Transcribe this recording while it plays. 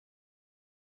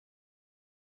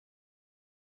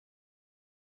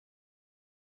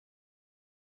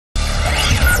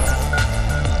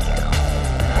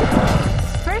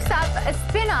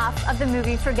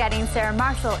movie Forgetting Sarah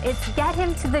Marshall, it's Get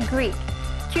Him to the Greek.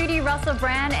 Cutie Russell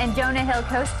Brand and Jonah Hill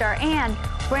co-star, and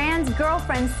Brand's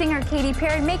girlfriend, singer Katy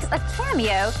Perry, makes a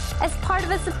cameo as part of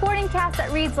a supporting cast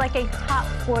that reads like a top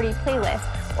 40 playlist,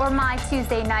 or my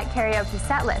Tuesday night karaoke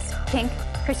set list. Pink,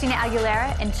 Christina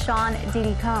Aguilera, and Sean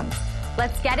Diddy Combs.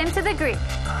 Let's get him to the Greek.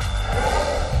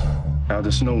 Now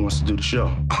the Snow wants to do the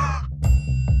show.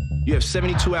 You have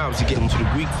 72 hours to get him to the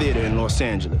Greek Theater in Los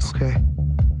Angeles. Okay.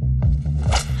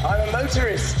 I'm a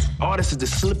motorist. Artist is the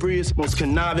slipperiest, most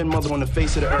conniving mother on the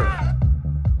face of the earth.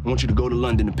 I want you to go to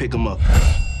London and pick him up.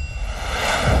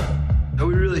 Oh,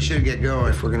 we really should get going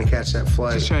if we're gonna catch that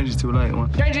flight. Just change it to a late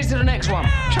one. Change it to the next one.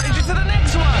 Change it to the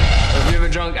next one. Have you ever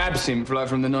drunk absinthe like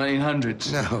from the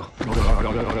 1900s? No.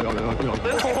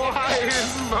 Why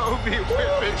is Moby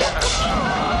whipping us?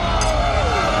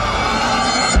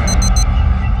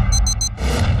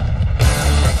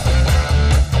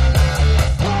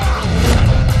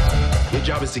 Your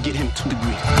job is to get him to the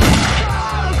Greek.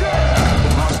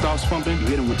 When heart stops pumping, you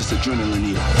hit him with this adrenaline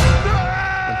needle.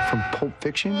 Like from Pulp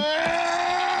Fiction?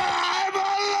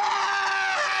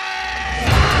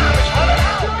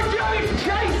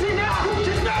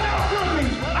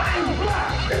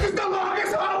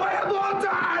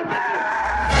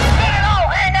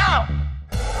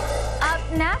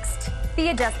 Next, The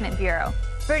Adjustment Bureau.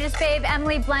 British babe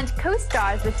Emily Blunt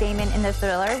co-stars with Damon in the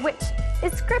thriller, which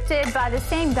is scripted by the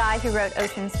same guy who wrote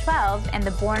Ocean's 12 and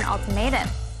The Bourne Ultimatum.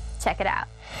 Check it out.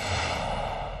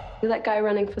 You're that guy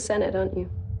running for Senate, aren't you?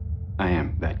 I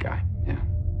am that guy, yeah.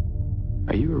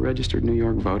 Are you a registered New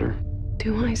York voter?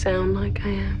 Do I sound like I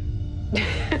am?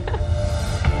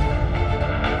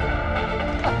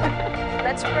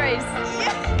 Let's brace.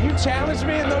 You challenged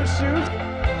me in those shoes?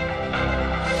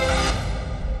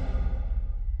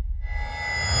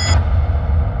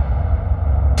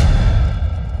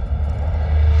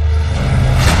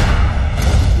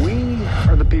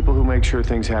 People who make sure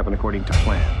things happen according to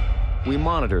plan. We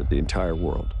monitor the entire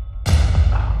world.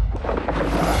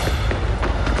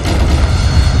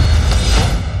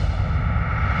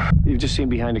 You've just seen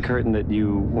behind a curtain that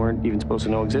you weren't even supposed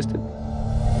to know existed.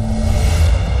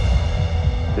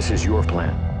 This is your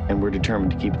plan, and we're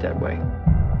determined to keep it that way.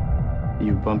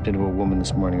 You bumped into a woman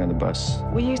this morning on the bus.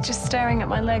 Were you just staring at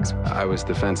my legs? I was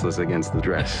defenseless against the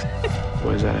dress.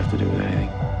 What does that have to do with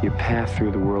anything? Your path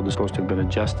through the world is supposed to have been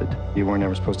adjusted. You weren't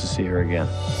ever supposed to see her again.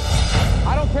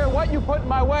 I don't care what you put in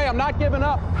my way. I'm not giving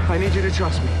up. I need you to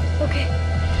trust me. Okay.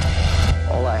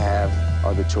 All I have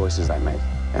are the choices I make,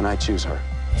 and I choose her.